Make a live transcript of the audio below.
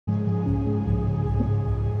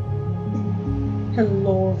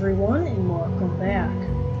Hello everyone and welcome back.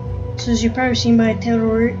 So as you've probably seen by the title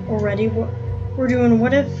already, we're doing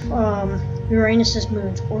what if Uranus's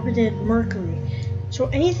moons orbited Mercury. So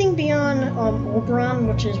anything beyond Oberon,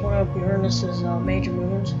 which is one of Uranus's major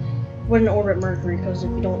moons, wouldn't orbit Mercury, because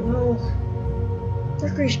if you don't know,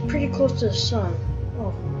 Mercury's pretty close to the Sun.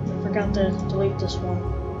 Oh, I forgot to delete this one.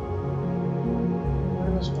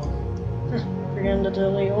 And this one. Forgetting to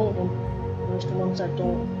delete all of them. At least the ones that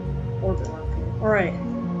don't orbit Mercury. Alright,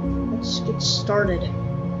 let's get started.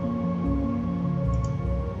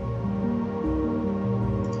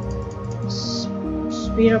 Let's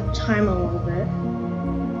speed up time a little bit.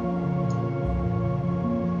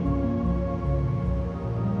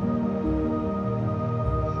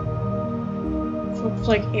 So it's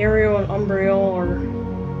like Ariel and Umbriel, or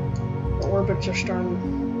the orbits are starting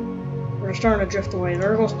to drift away.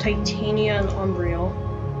 There goes Titania and Umbriel.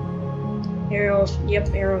 Ariel's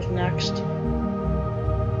next.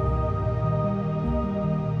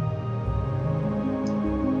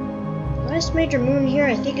 Last major moon here,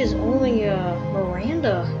 I think, is only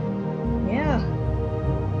Miranda.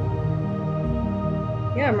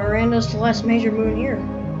 Yeah, Miranda's the last major moon here.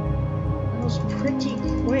 That was pretty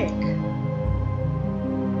quick.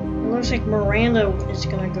 It looks like Miranda is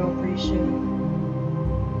gonna go pretty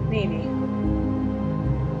soon. Maybe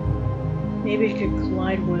it could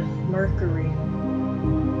collide with Mercury.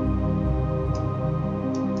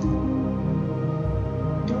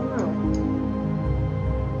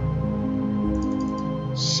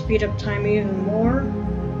 Speed up time even more.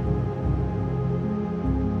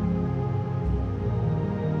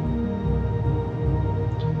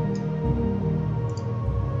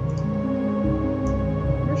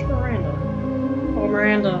 Where's Miranda? Oh,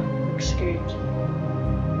 Miranda escaped.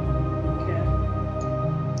 Okay.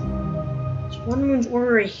 So one moon's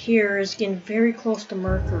orbit right here is getting very close to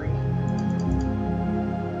Mercury.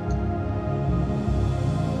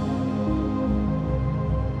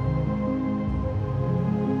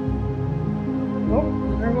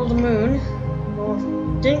 The moon, well,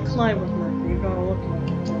 didn't collide with Mercury, but I'll look at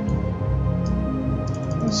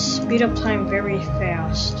it. Let's speed up time very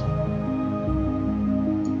fast.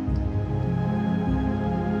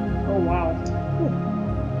 Oh wow.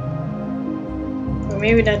 Well,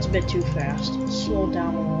 maybe that's a bit too fast. Slow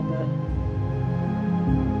down a little bit.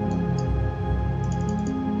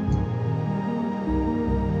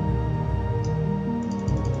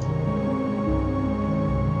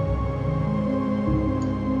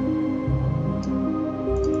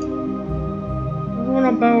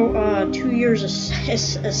 About 2 years a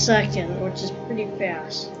second, which is pretty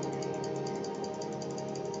fast.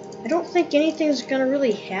 I don't think anything's gonna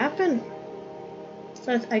really happen.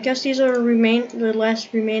 I guess these are the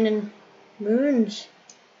last remaining moons.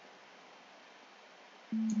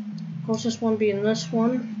 Closest one being this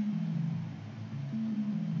one.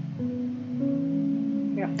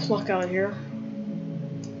 Got Pluck out here.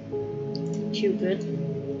 Cupid?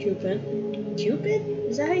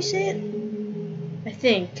 Is that how you say it? I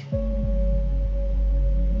think.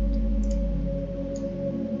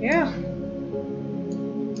 Yeah.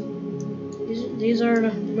 These are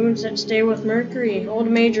the moons that stay with Mercury. All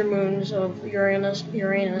the major moons of Uranus.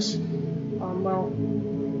 Well,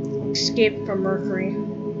 escaped from Mercury.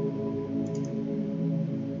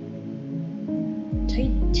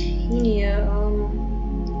 Titania.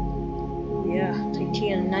 Yeah,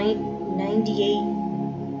 Titania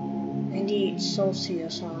 98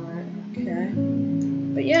 Celsius on it. Okay.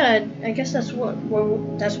 But yeah, I guess that's what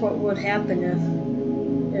would happen if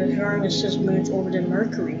Uranus's moons orbited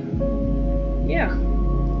Mercury. Yeah.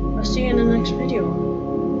 I'll see you in the next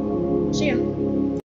video. See ya.